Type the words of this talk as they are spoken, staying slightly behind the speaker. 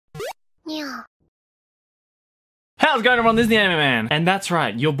Yeah. How's it going, everyone? This is the Anime Man. And that's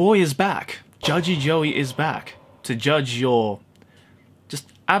right, your boy is back. Judgy Joey is back to judge your just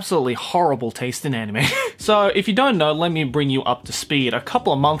absolutely horrible taste in anime. So if you don't know, let me bring you up to speed. A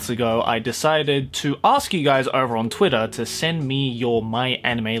couple of months ago, I decided to ask you guys over on Twitter to send me your My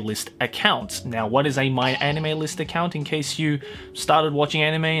Anime List account. Now, what is a My Anime List account in case you started watching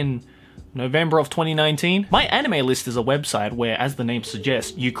anime in November of 2019? My Anime List is a website where, as the name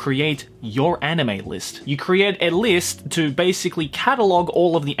suggests, you create your anime list. You create a list to basically catalog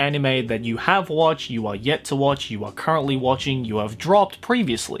all of the anime that you have watched, you are yet to watch, you are currently watching, you have dropped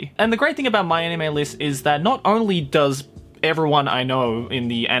previously. And the great thing about My Anime List is that not only does everyone I know in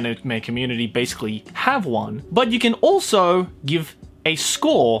the anime community basically have one, but you can also give a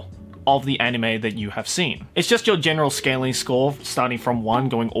score of the anime that you have seen. It's just your general scaling score, starting from 1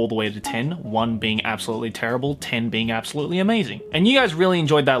 going all the way to 10, 1 being absolutely terrible, 10 being absolutely amazing. And you guys really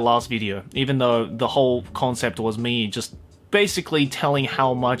enjoyed that last video, even though the whole concept was me just basically telling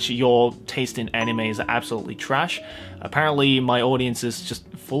how much your taste in anime is absolutely trash. Apparently my audience is just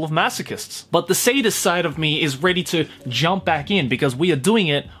full of masochists. But the sadist side of me is ready to jump back in because we are doing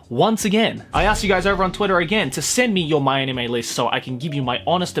it once again. I asked you guys over on Twitter again to send me your My Anime List so I can give you my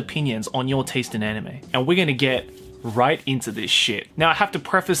honest opinions on your taste in anime. And we're gonna get right into this shit. Now, I have to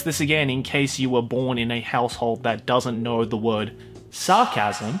preface this again in case you were born in a household that doesn't know the word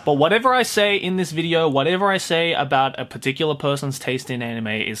sarcasm, but whatever I say in this video, whatever I say about a particular person's taste in anime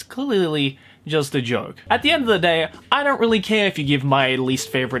is clearly just a joke. At the end of the day, I don't really care if you give my least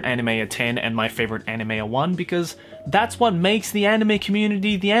favorite anime a 10 and my favorite anime a 1, because that's what makes the anime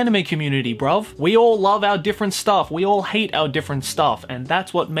community, bruv. We all love our different stuff, we all hate our different stuff, and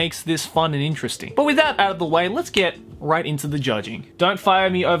that's what makes this fun and interesting. But with that out of the way, let's get right into the judging. Don't fire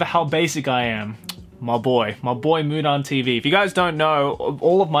me over how basic I am. My boy MUDANTV. If you guys don't know,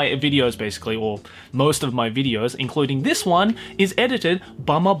 all of my videos basically, or most of my videos, including this one, is edited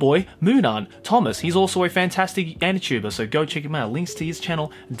by my boy Mudan Thomas. He's also a fantastic anituber, so go check him out. Links to his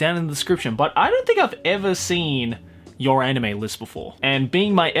channel down in the description. But I don't think I've ever seen your anime list before. And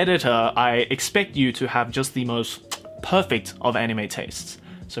being my editor, I expect you to have just the most perfect of anime tastes.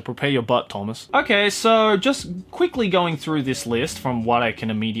 So prepare your butt, Thomas. Okay, so just quickly going through this list, from what I can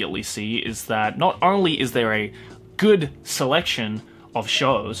immediately see, is that not only is there a good selection of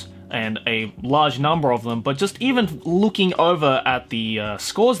shows, and a large number of them, but just even looking over at the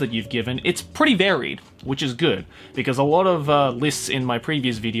scores that you've given, it's pretty varied, which is good, because a lot of lists in my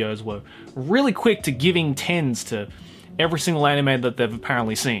previous videos were really quick to giving 10s to every single anime that they've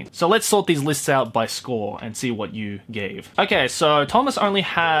apparently seen. So let's sort these lists out by score and see what you gave. Okay, so Thomas only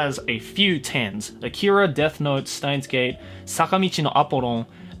has a few 10s. Akira, Death Note, Steins Gate, Sakamichi no Aporon,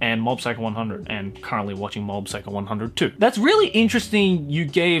 and Mob Psycho 100, and currently watching Mob Psycho 100 too. That's really interesting you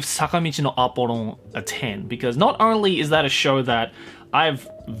gave Sakamichi no Aporon a 10, because not only is that a show that I've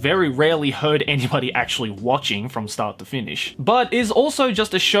very rarely heard anybody actually watching from start to finish, but is also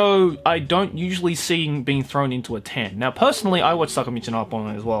just a show I don't usually see being thrown into a 10. Now, personally, I watched Sakamichi no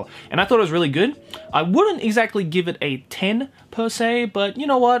Aporon as well, and I thought it was really good. I wouldn't exactly give it a 10 per se, but you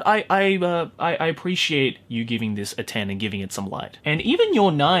know what? I appreciate you giving this a 10 and giving it some light. And even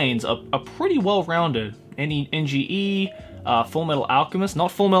your 9s are pretty well-rounded. Any NGE, Full Metal Alchemist,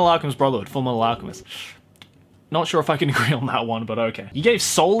 not Full Metal Alchemist Brotherhood, Full Metal Alchemist. Not sure if I can agree on that one, but okay. You gave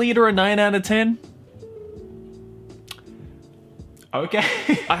Soul Eater a 9 out of 10? Okay.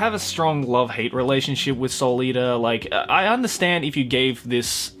 I have a strong love-hate relationship with Soul Eater. Like, I understand if you gave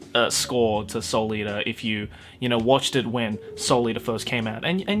this score to Soul Eater if you know, watched it when Soul Eater first came out.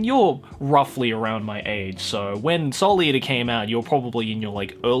 And you're roughly around my age, so when Soul Eater came out, you're probably in your,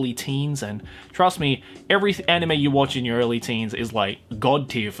 like, early teens, and trust me, every anime you watch in your early teens is, like, god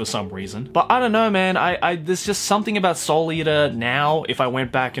tier for some reason. But I don't know, man, there's just something about Soul Eater now, if I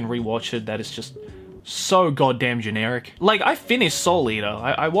went back and rewatched it, that is just so goddamn generic. Like, I finished Soul Eater.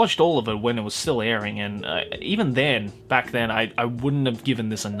 I watched all of it when it was still airing, and even then, back then, I wouldn't have given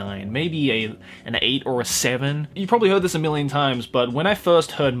this a 9. Maybe an 8 or a 7. You probably heard this a million times, but when I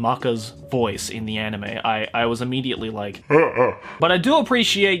first heard Maka's voice in the anime, I was immediately like, But I do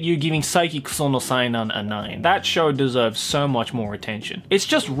appreciate you giving Saiki Kuso no Sainan a 9. That show deserves so much more attention. It's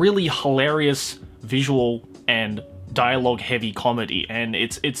just really hilarious visual and dialogue-heavy comedy, and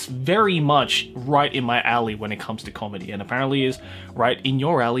it's very much right in my alley when it comes to comedy, and apparently is right in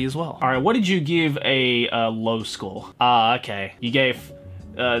your alley as well. Alright, what did you give a low score? Okay. You gave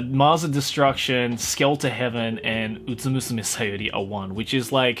Mars of Destruction, Scale to Heaven, and Utsumusume Sayuri a 1, which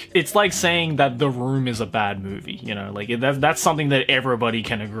is like, it's like saying that The Room is a bad movie, you know, like that's something that everybody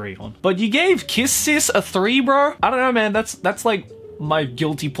can agree on. But you gave Kiss Sis a 3, bro? I don't know, man, that's like my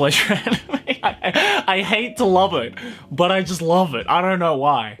guilty pleasure anime. I hate to love it, but I just love it. I don't know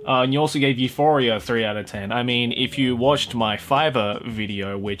why. And you also gave Euphoria 3 out of 10. I mean, if you watched my Fiverr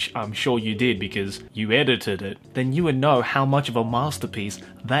video, which I'm sure you did because you edited it, then you would know how much of a masterpiece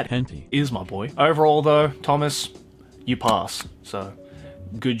that hentai is, my boy. Overall though, Thomas, you pass. So,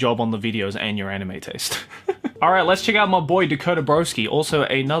 good job on the videos and your anime taste. Alright, let's check out my boy Dakota Broski, also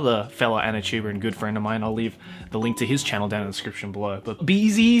another fellow Anituber and good friend of mine. I'll leave the link to his channel down in the description below. But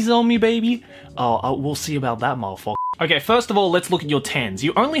BZ's on me, baby. Oh, we'll see about that, motherfucker. Okay, first of all, let's look at your 10s.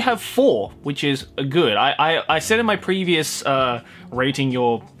 You only have 4, which is good. I said in my previous rating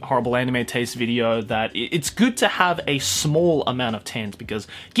your horrible anime taste video that it's good to have a small amount of 10s, because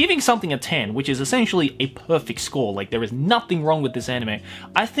giving something a 10, which is essentially a perfect score, like there is nothing wrong with this anime,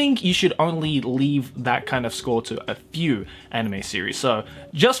 I think you should only leave that kind of score to a few anime series. So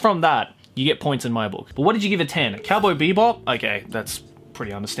just from that, you get points in my book. But what did you give a 10? Cowboy Bebop? Okay, that's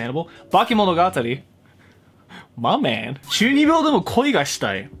pretty understandable. Bakemonogatari? My man. 中二病でも恋がし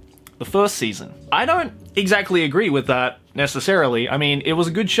たい. The first season. I don't exactly agree with that necessarily. I mean, it was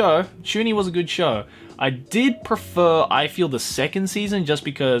a good show. Shuni was a good show. I did prefer, I feel, the second season just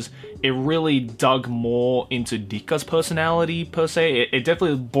because it really dug more into Dika's personality, per se. It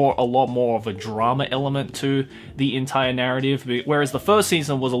definitely brought a lot more of a drama element to the entire narrative, whereas the first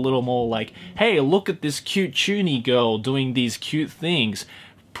season was a little more like, hey, look at this cute Chuni girl doing these cute things.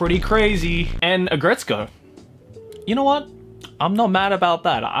 Pretty crazy. And Agretsuko. You know what? I'm not mad about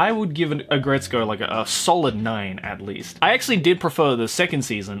that. I would give Agretsuko like a solid 9 at least. I actually did prefer the second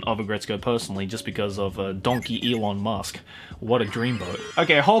season of Agretsuko personally, just because of Donkey Elon Musk. What a dreamboat.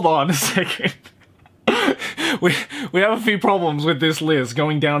 Okay, hold on a second. we have a few problems with this list,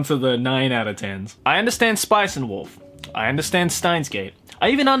 going down to the 9 out of 10s. I understand Spice and Wolf. I understand Steins Gate. I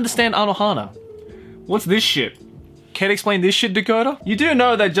even understand Anohana. What's this shit? Can't explain this shit, Dakota? You do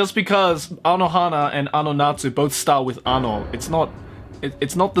know that just because Anohana and Anonatsu both start with Ano, it's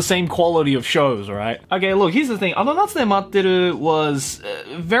not the same quality of shows, right? Okay, look, here's the thing. Anonatsu de Matteru was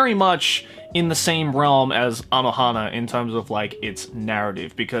very much in the same realm as Anohana in terms of like its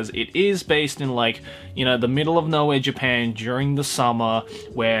narrative, because it is based in like, you know, the middle of nowhere Japan during the summer,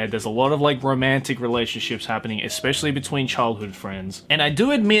 where there's a lot of like romantic relationships happening, especially between childhood friends. And I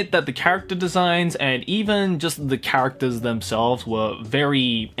do admit that the character designs and even just the characters themselves were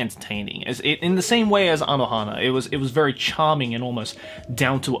very entertaining, in the same way as Anohana. It was very charming and almost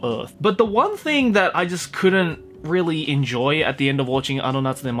down to earth. But the one thing that I just couldn't really enjoy at the end of watching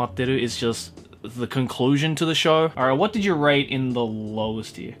Anonatsu de Matteru is just the conclusion to the show. Alright, what did you rate in the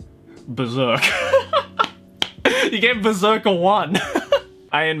lowest tier? Berserk. You gave Berserk a 1.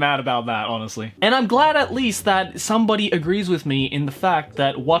 I ain't mad about that, honestly. And I'm glad at least that somebody agrees with me in the fact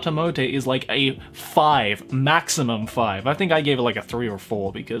that Watamote is like a 5, maximum 5. I think I gave it like a 3 or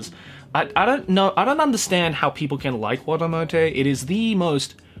 4 because I don't know, I don't understand how people can like Watamote. It is the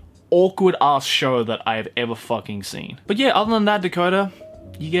most awkward ass show that I've ever fucking seen. But yeah, other than that, Dakota,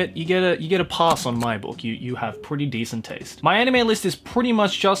 you get a pass on my book. You have pretty decent taste. My anime list is pretty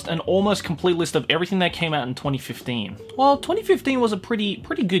much just an almost complete list of everything that came out in 2015. Well, 2015 was a pretty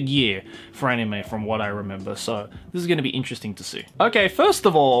good year for anime from what I remember, so this is going to be interesting to see. Okay, first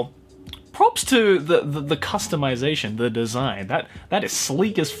of all, props to the customization, the design. That is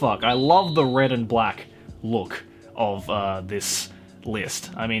sleek as fuck. I love the red and black look of this list.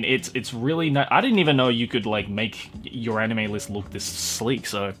 I mean, it's really not. I didn't even know you could like make your anime list look this sleek,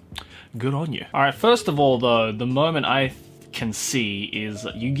 so good on you. Alright, first of all though, the moment I can see is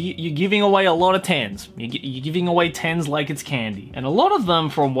you're giving away a lot of 10s. You're giving away 10s like it's candy. And a lot of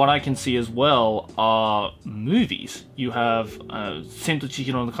them, from what I can see as well, are movies. You have Sentou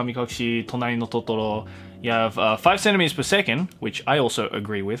Chihiro no Kamikaze, Tonari no Totoro. You have 5 centimeters per second, which I also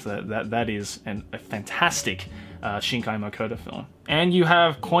agree with. That is a fantastic Shinkai Makoto film. And you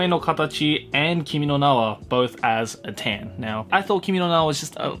have Koe no Katachi and Kimi no Na wa both as a 10. Now, I thought Kimi no Na was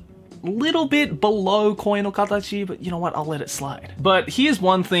just a little bit below Koe no Katachi, but you know what, I'll let it slide. But here's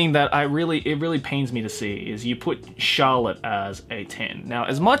one thing that it really pains me to see, is you put Charlotte as a 10. Now,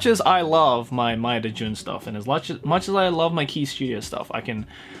 as much as I love my Maeda Jun stuff, and as much as I love my Key Studio stuff, I can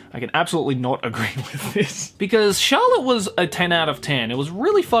absolutely not agree with this. Because Charlotte was a 10 out of 10. It was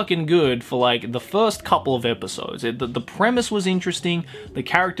really fucking good for like the first couple of episodes. The premise was interesting, the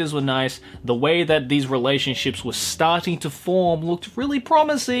characters were nice, the way that these relationships were starting to form looked really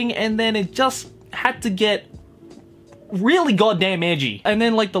promising, and then it just had to get really goddamn edgy. And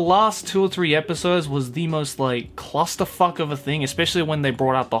then like the last 2 or 3 episodes was the most like clusterfuck of a thing, especially when they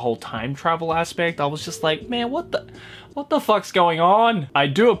brought out the whole time travel aspect. I was just like, man, what the fuck's going on? I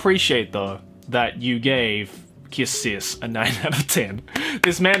do appreciate though that you gave Kiss Sis a 9 out of 10.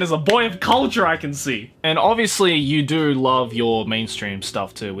 This man is a boy of culture, I can see. And obviously you do love your mainstream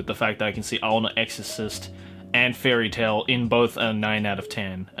stuff too, with the fact that I can see Aona Exorcist and Fairy Tail in both a 9 out of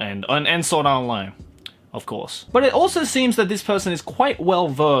 10, and Sword Art Online, of course. But it also seems that this person is quite well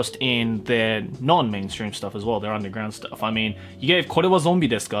versed in their non-mainstream stuff as well, their underground stuff. I mean, you gave Kore wa Zombie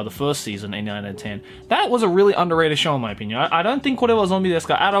desu ka, the first season, a 9 out of 10. That was a really underrated show in my opinion. I don't think Kore wa Zombie desu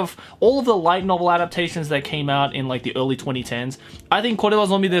ka, out of all of the light novel adaptations that came out in like the early 2010s, I think Kore wa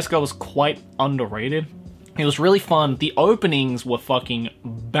Zombie desu ka was quite underrated. It was really fun. The openings were fucking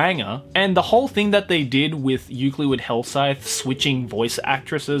banger. And the whole thing that they did with Euclid Hellscythe switching voice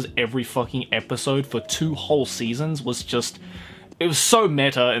actresses every fucking episode for 2 whole seasons was just... it was so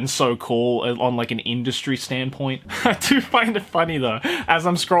meta and so cool on like an industry standpoint. I do find it funny though, as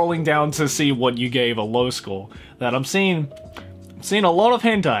I'm scrolling down to see what you gave a low score, that I'm seeing a lot of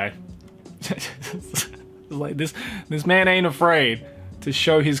hentai. Like this man ain't afraid to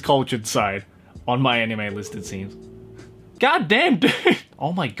show his cultured side on my anime list, it seems. God damn, dude!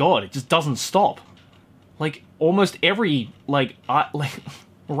 Oh my god, it just doesn't stop. Like, almost every, like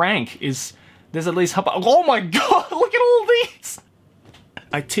rank is... there's at least... oh my god, look at all these!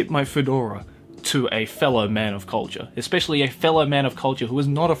 I tip my fedora to a fellow man of culture. Especially a fellow man of culture who is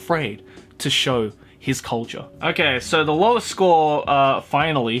not afraid to show his culture. Okay, so the lowest score,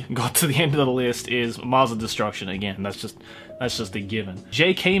 finally, got to the end of the list, is Mars of Destruction again. That's just a given.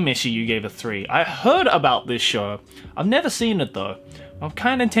 JK Meshi, you gave a 3. I heard about this show. I've never seen it though. I'm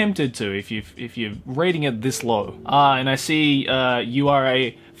kind of tempted to if you're rating it this low. And I see you are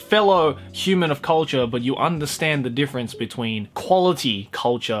a fellow human of culture, but you understand the difference between quality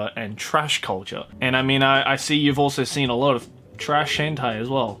culture and trash culture. And I mean, I see you've also seen a lot of trash hentai as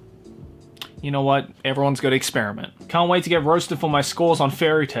well. You know what? Everyone's got to experiment. Can't wait to get roasted for my scores on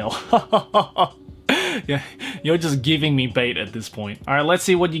Fairy Tail. Yeah, you're just giving me bait at this point. Alright, let's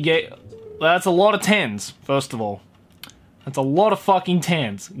see what you get. That's a lot of 10s, first of all. That's a lot of fucking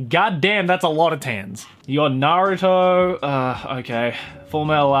 10s. God damn, that's a lot of 10s. You got Naruto, okay. Full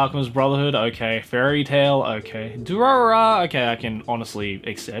Metal Alchemist Brotherhood, okay. Fairy Tail, okay. Durarara, okay, I can honestly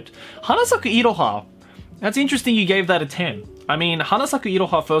accept. Hanasaku Iroha, that's interesting you gave that a 10. I mean, Hanasaku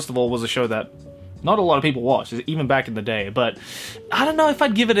Iroha, first of all, was a show that not a lot of people watched, even back in the day, but I don't know if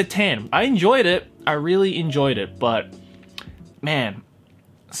I'd give it a 10. I enjoyed it, I really enjoyed it, but man,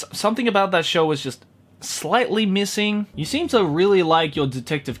 something about that show was just slightly missing. You seem to really like your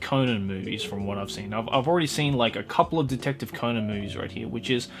Detective Conan movies from what I've seen. I've already seen like a couple of Detective Conan movies right here,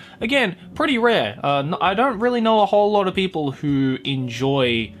 which is, again, pretty rare. I don't really know a whole lot of people who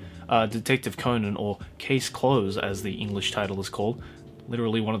enjoy Detective Conan, or Case Close as the English title is called.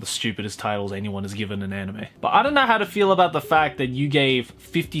 Literally one of the stupidest titles anyone has given an anime. But I don't know how to feel about the fact that you gave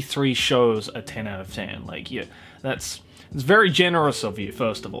 53 shows a 10 out of 10. Like, yeah, it's very generous of you,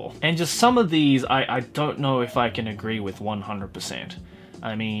 first of all. And just some of these, I don't know if I can agree with 100%.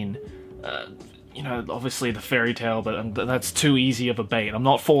 I mean, you know, obviously the Fairy Tail, but that's too easy of a bait. I'm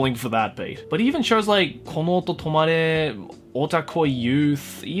not falling for that bait. But even shows like Kono to Tomare, Otakoi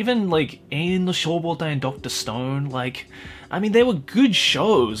Youth, even like Ein no Shoubotai and Dr. Stone, like, I mean, they were good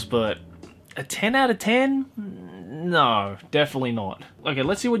shows, but a 10 out of 10? No, definitely not. Okay,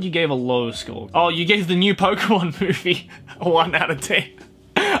 let's see what you gave a low score. Oh, you gave the new Pokemon movie a 1 out of 10.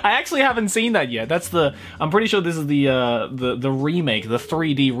 I actually haven't seen that yet. That's the... I'm pretty sure this is the remake, the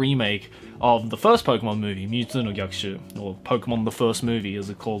 3D remake of the first Pokemon movie, Mewtwo no Gyakushu, or Pokemon the First Movie, as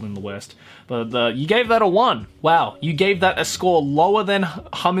it's called in the West. But you gave that a 1. Wow, you gave that a score lower than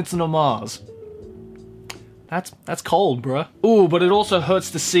Hamitsu no Mars. That's cold, bruh. Ooh, but it also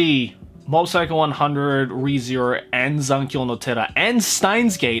hurts to see Mob Psycho 100, ReZero, and Zankyo no Terra, and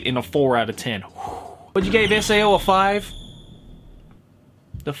Steins Gate in a 4 out of 10. But you gave SAO a 5?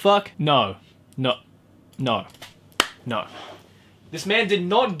 The fuck? No. No. No. No. This man did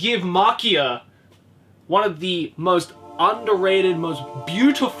not give Makia, one of the most underrated, most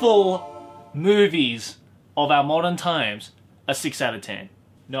beautiful movies of our modern times, a 6 out of 10.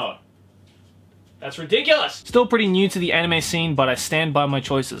 No. That's ridiculous! Still pretty new to the anime scene, but I stand by my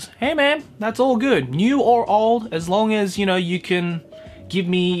choices. Hey man, that's all good. New or old, as long as, you know, you can give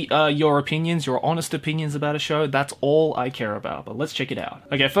me your opinions, your honest opinions about a show, that's all I care about. But let's check it out.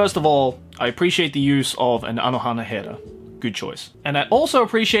 Okay, first of all, I appreciate the use of an Anohana header. Good choice. And I also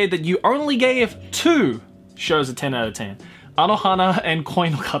appreciate that you only gave 2 shows a 10 out of 10. Anohana and Koi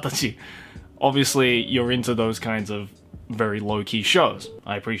no Katachi. Obviously, you're into those kinds of very low-key shows.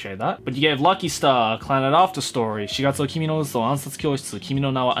 I appreciate that. But you gave Lucky Star, Planet After Story, Shigatsu Kimi no Uso, Ansatsu Kyoushitsu, Kimi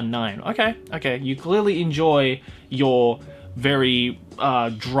no Na wa a 9. Okay, okay. You clearly enjoy your very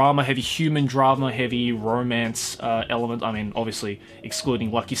drama heavy, human drama heavy romance element. I mean, obviously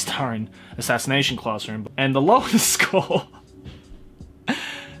excluding Lucky Star and Assassination Classroom. And the lowest score...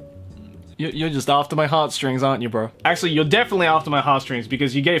 You're just after my heartstrings, aren't you, bro? Actually, you're definitely after my heartstrings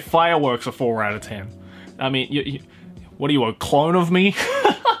because you gave Fireworks a 4 out of 10. I mean, what are you, a clone of me?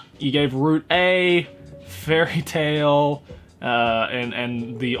 You gave Route A, Fairy Tail,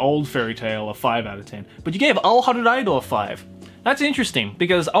 and the old Fairy Tail a 5 out of 10. But you gave Ao Haruraido a 5. That's interesting,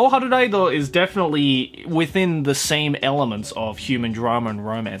 because Ao Haruraido is definitely within the same elements of human drama and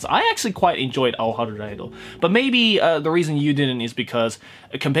romance. I actually quite enjoyed Ao Haruraido, but maybe the reason you didn't is because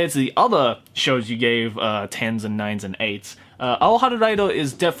compared to the other shows you gave 10s and 9s and 8s, Ao Haruraido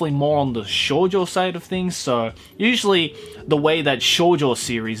is definitely more on the shoujo side of things, so usually the way that shoujo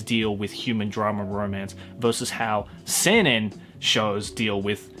series deal with human drama and romance versus how seinen shows deal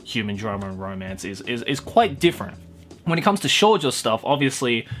with human drama and romance is quite different. When it comes to shoujo stuff,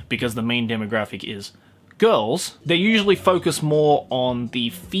 obviously, because the main demographic is girls, they usually focus more on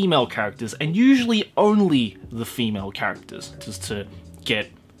the female characters, and usually only the female characters, just to get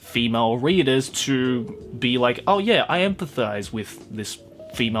female readers to be like, oh yeah, I empathize with this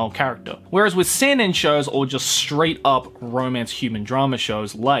female character. Whereas with seinen shows, or just straight up romance human drama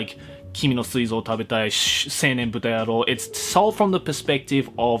shows like Kimi no Suizo Tabetai, Seinen Butayaro, it's told from the perspective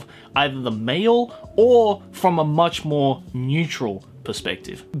of either the male or from a much more neutral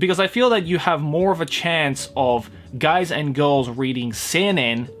perspective. Because I feel that you have more of a chance of guys and girls reading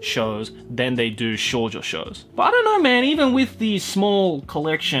seinen shows than they do shoujo shows. But I don't know, man, even with the small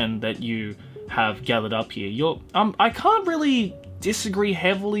collection that you have gathered up here, I can't really disagree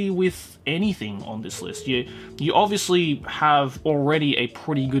heavily with anything on this list. You obviously have already a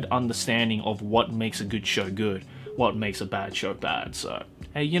pretty good understanding of what makes a good show good, what makes a bad show bad. So,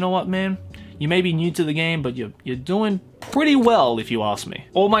 hey, you know what, man? You may be new to the game, but you're doing pretty well, if you ask me.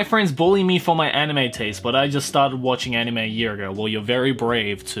 All my friends bully me for my anime taste, but I just started watching anime a year ago. Well, you're very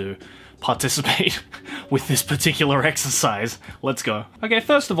brave to participate with this particular exercise. Let's go. Okay,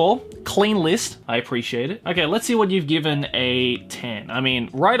 first of all, clean list. I appreciate it. Okay, let's see what you've given a 10. I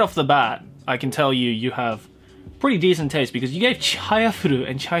mean, right off the bat, I can tell you have pretty decent taste because you gave Chihayafuru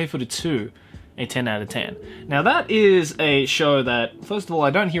and Chihayafuru 2 a 10 out of 10. Now that is a show that, first of all,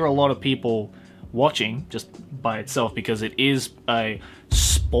 I don't hear a lot of people watching just by itself because it is a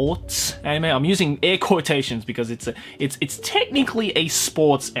sports anime. I'm using air quotations because it's technically a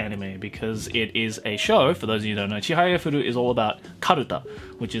sports anime because it is a show. For those of you who don't know, Chihayafuru is all about karuta,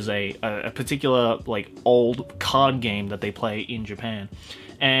 which is a particular like old card game that they play in Japan.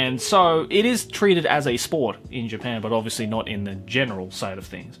 And so it is treated as a sport in Japan, but obviously not in the general side of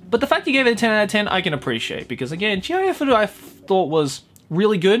things. But the fact you gave it a 10 out of 10, I can appreciate, because again, Chihayafuru I thought was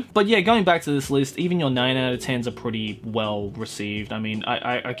really good. But yeah, going back to this list, even your 9 out of 10s are pretty well received. I mean,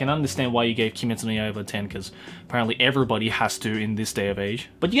 I can understand why you gave Kimetsu no Yaiba a 10, because apparently everybody has to in this day of age.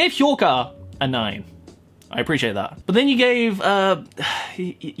 But you gave Hyoka a 9. I appreciate that. But then you gave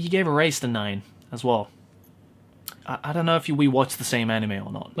Erased a 9 as well. I don't know if we watched the same anime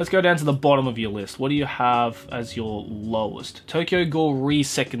or not. Let's go down to the bottom of your list. What do you have as your lowest? Tokyo Ghoul Re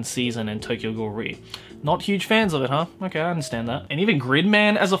second season and Tokyo Ghoul Re. Not huge fans of it, huh? Okay, I understand that. And even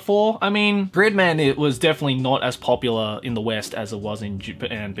Gridman as a 4? I mean, Gridman, it was definitely not as popular in the West as it was in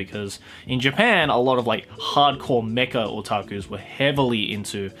Japan, because in Japan, a lot of like hardcore mecha otakus were heavily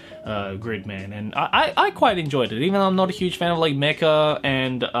into Gridman, and I quite enjoyed it. Even though I'm not a huge fan of like mecha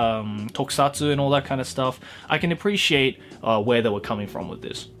and tokusatsu and all that kind of stuff, I can appreciate where they were coming from with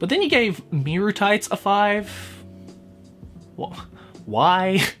this. But then you gave Miru Tights a 5? What?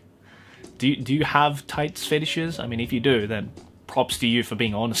 Why? Do you have tights fetishes? I mean, if you do, then props to you for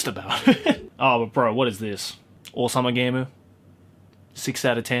being honest about it. Oh, but bro, what is this? Osama Gemu? 6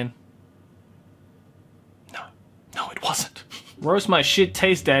 out of 10? No, it wasn't. Roast my shit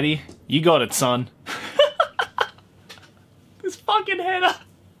taste, daddy. You got it, son. This fucking header.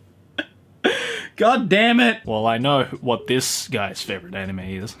 God damn it. Well, I know what this guy's favorite anime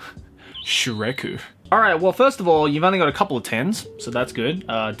is. Shureku. Alright, well, first of all, you've only got a couple of 10s, so that's good.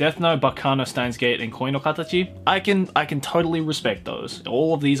 Death Note, Baccano, Steins Gate, and Koi no Katachi. I can totally respect those.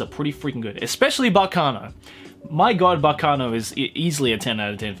 All of these are pretty freaking good, especially Baccano. My god, Baccano is easily a 10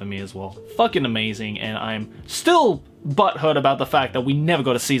 out of 10 for me as well. Fucking amazing, and I'm still butthurt about the fact that we never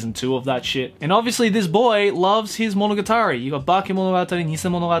got a season 2 of that shit. And obviously this boy loves his Monogatari. You got Bakemonogatari,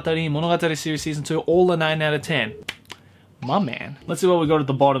 Nisemonogatari, Monogatari Series Season 2, all a 9 out of 10. My man. Let's see what we got at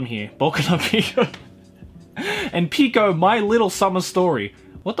the bottom here. Boku no Pico. And Pico, My Little Summer Story.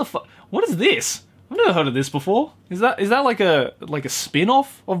 What the fuck? What is this? I've never heard of this before. Is that like a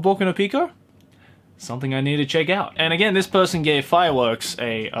spin-off of Boku no Pico? something I need to check out. And again, this person gave Fireworks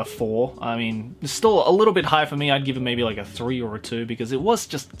a 4. I mean, it's still a little bit high for me. I'd give it maybe like a 3 or a 2 because it was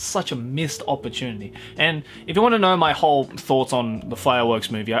just such a missed opportunity. And if you want to know my whole thoughts on the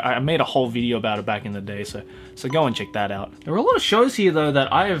Fireworks movie, I made a whole video about it back in the day, so go and check that out. There are a lot of shows here though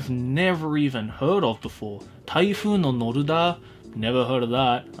that I have never even heard of before. Taifu no Noruda, never heard of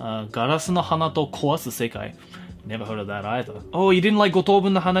that. Garasu no Hana to Kowasu Sekai. Never heard of that either. Oh, you didn't like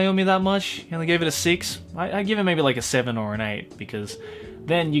Gotobun no Hanayomi that much? You only gave it a 6? I give it maybe like a 7 or an 8, because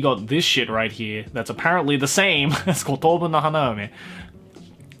then you got this shit right here that's apparently the same as Gotobun no Hanayomi.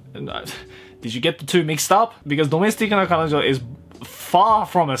 Did you get the two mixed up? Because Domestic no Kanojo is far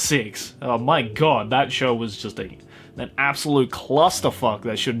from a 6. Oh my god, that show was just an absolute clusterfuck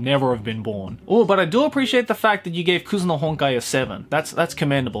that should never have been born. Oh, but I do appreciate the fact that you gave Kuzu no Honkai a 7. That's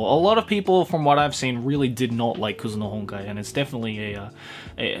commendable. A lot of people, from what I've seen, really did not like Kuzu no Honkai, and it's definitely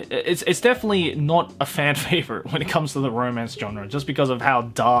it's definitely not a fan favorite when it comes to the romance genre, just because of how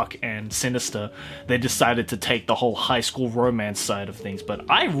dark and sinister they decided to take the whole high school romance side of things. But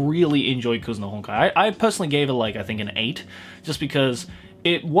I really enjoyed Kuzu no Honkai. I personally gave it like, I think, an 8, just because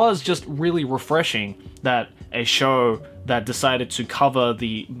it was just really refreshing that a show that decided to cover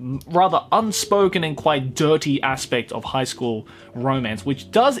the rather unspoken and quite dirty aspect of high school romance, which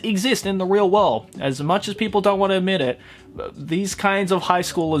does exist in the real world. As much as people don't want to admit it, these kinds of high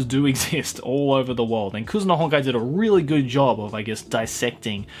schoolers do exist all over the world, and Kuzu no Honkai did a really good job of, I guess,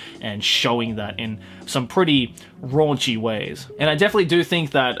 dissecting and showing that in some pretty raunchy ways. And I definitely do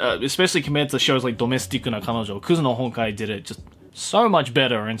think that, especially compared to shows like Domestic no Kanojo, Kuzu no Honkai did it just so much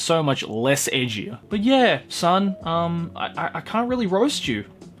better and so much less edgier. But yeah, son, I can't really roast you.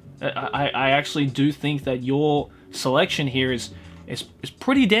 I actually do think that your selection here is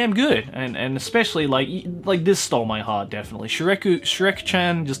pretty damn good, and especially like this stole my heart, definitely.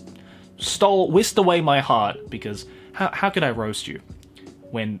 Shrek-chan just whisked away my heart, because how could I roast you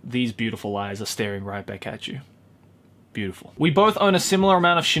when these beautiful eyes are staring right back at you? Beautiful. We both own a similar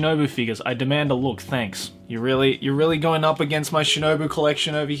amount of Shinobu figures. I demand a look, thanks. You're really going up against my Shinobu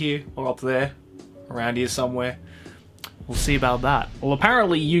collection over here, or up there, around here somewhere. We'll see about that. Well,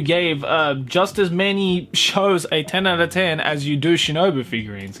 apparently you gave just as many shows a 10 out of 10 as you do Shinobu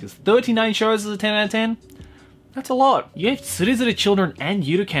figurines, because 39 shows is a 10 out of 10? That's a lot. You gave SHIZ Children and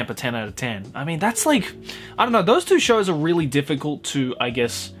Yuta Camp a 10 out of 10. I mean, that's like, I don't know, those two shows are really difficult to, I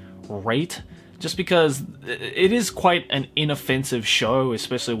guess, rate, just because it is quite an inoffensive show,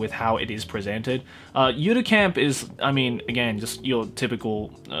 especially with how it is presented. Yuta Camp is, I mean, again, just your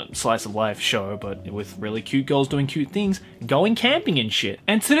typical slice of life show, but with really cute girls doing cute things, going camping and shit.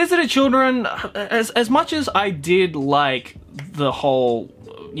 And SHIZ Children, as much as I did like the whole,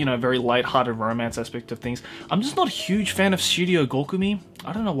 you know, very light-hearted romance aspect of things, I'm just not a huge fan of Studio Gokumi.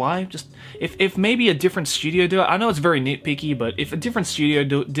 I don't know why. Just if maybe a different studio do it. I know it's very nitpicky, but if a different studio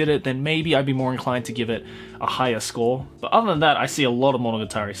did it, then maybe I'd be more inclined to give it a higher score. But other than that, I see a lot of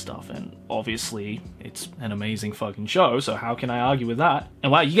Monogatari stuff, and obviously it's an amazing fucking show, so how can I argue with that?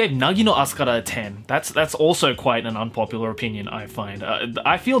 And wow, you gave Nagi no Asukara a 10. That's also quite an unpopular opinion, I find.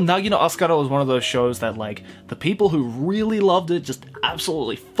 I feel Nagi no Asukara was one of those shows that, like, the people who really loved it just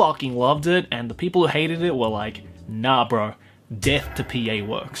absolutely fucking loved it, and the people who hated it were like, nah bro, death to PA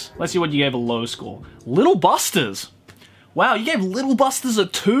works. Let's see what you gave a low score. Little Busters! Wow, you gave Little Busters a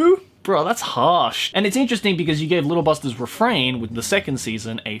 2? Bro, that's harsh. And it's interesting because you gave Little Busters Refrain with the second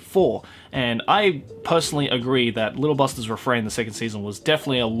season a 4. And I personally agree that Little Busters Refrain, the second season, was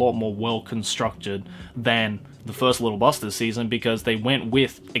definitely a lot more well-constructed than the first Little Busters season, because they went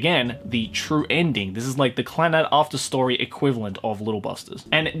with, again, the true ending. This is like the Clannad after story equivalent of Little Busters.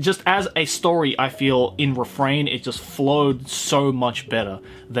 And just as a story, I feel in Refrain, it just flowed so much better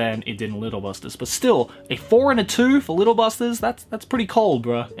than it did in Little Busters. But still, a 4 and a 2 for Little Busters, that's pretty cold,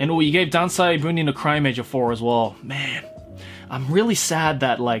 bruh. And oh, you gave Dansai Bunin no Crime Age a 4 as well. Man, I'm really sad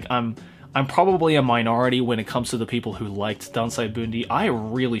that, like, I'm probably a minority when it comes to the people who liked Dansai Bundi. I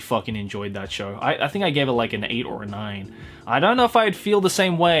really fucking enjoyed that show. I think I gave it like an 8 or a 9. I don't know if I'd feel the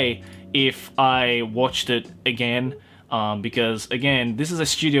same way if I watched it again, because, again, this is a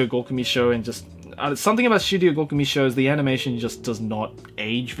Studio Gokumi show, and just something about Studio Gokumi shows, the animation just does not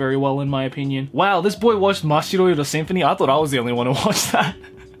age very well, in my opinion. Wow, this boy watched Mashiro the Symphony? I thought I was the only one who watched that.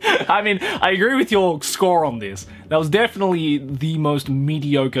 I mean, I agree with your score on this. That was definitely the most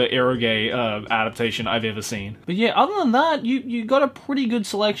mediocre eroge adaptation I've ever seen. But yeah, other than that, you got a pretty good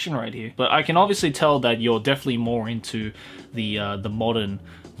selection right here. But I can obviously tell that you're definitely more into the modern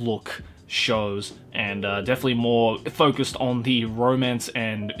look shows, and definitely more focused on the romance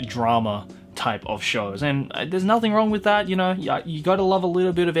and drama type of shows, and there's nothing wrong with that. You know, you gotta love a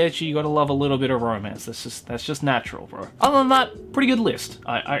little bit of ecchi, you gotta love a little bit of romance. That's just natural, bro. Other than that, pretty good list.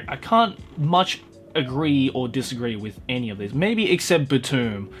 I can't much agree or disagree with any of these, maybe except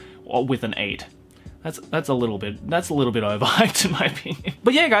Batum with an 8. That's a little bit overhyped in my opinion.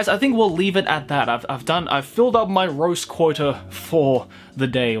 But yeah, guys, I think we'll leave it at that. I've filled up my roast quota for the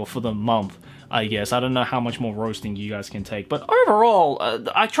day or for the month, I guess. I don't know how much more roasting you guys can take, but overall,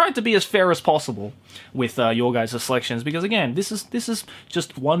 I tried to be as fair as possible with your guys' selections, because again, this is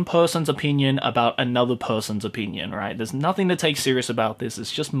just one person's opinion about another person's opinion, right? There's nothing to take serious about this.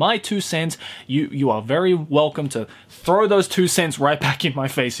 It's just my 2 cents. You are very welcome to throw those 2 cents right back in my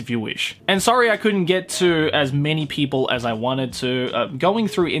face if you wish. And sorry I couldn't get to as many people as I wanted to. Going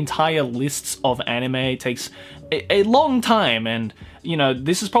through entire lists of anime takes a long time, and you know,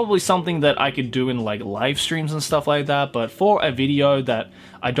 this is probably something that I could do in like live streams and stuff like that, but for a video that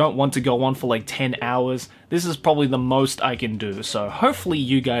I don't want to go on for like 10 hours, this is probably the most I can do, so hopefully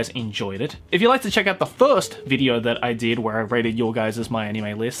you guys enjoyed it. If you'd like to check out the first video that I did where I rated your guys' My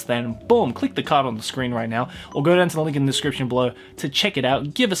Anime List, then boom, click the card on the screen right now, or go down to the link in the description below to check it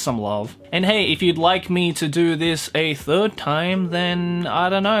out, give us some love. And hey, if you'd like me to do this a 3rd time, then I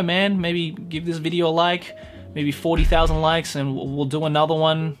don't know, man, maybe give this video a like, maybe 40,000 likes, and we'll do another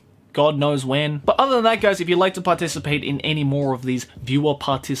one, God knows when. But other than that, guys, if you'd like to participate in any more of these viewer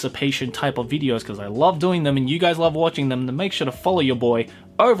participation type of videos, because I love doing them and you guys love watching them, then make sure to follow your boy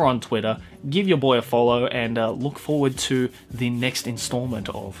over on Twitter, give your boy a follow, and look forward to the next installment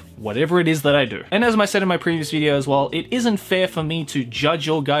of whatever it is that I do. And as I said in my previous video as well, it isn't fair for me to judge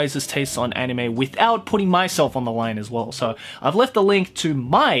your guys' tastes on anime without putting myself on the line as well. So I've left the link to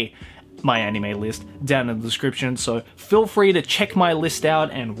my Anime List down in the description, so feel free to check my list out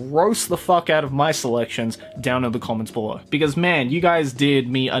and roast the fuck out of my selections down in the comments below. Because man, you guys did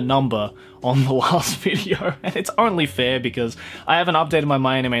me a number on the last video, and it's only fair because I haven't updated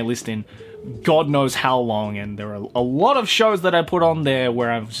my Anime List in God knows how long, and there are a lot of shows that I put on there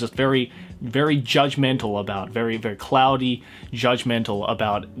where I was just very judgmental about, very cloudy, judgmental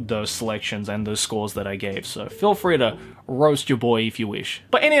about those selections and those scores that I gave. So feel free to roast your boy if you wish.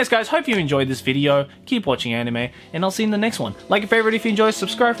 But anyways, guys, hope you enjoyed this video. Keep watching anime, and I'll see you in the next one. Like and favorite if you enjoy,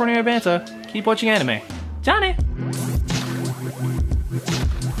 subscribe for any more banter. Keep watching anime. Johnny!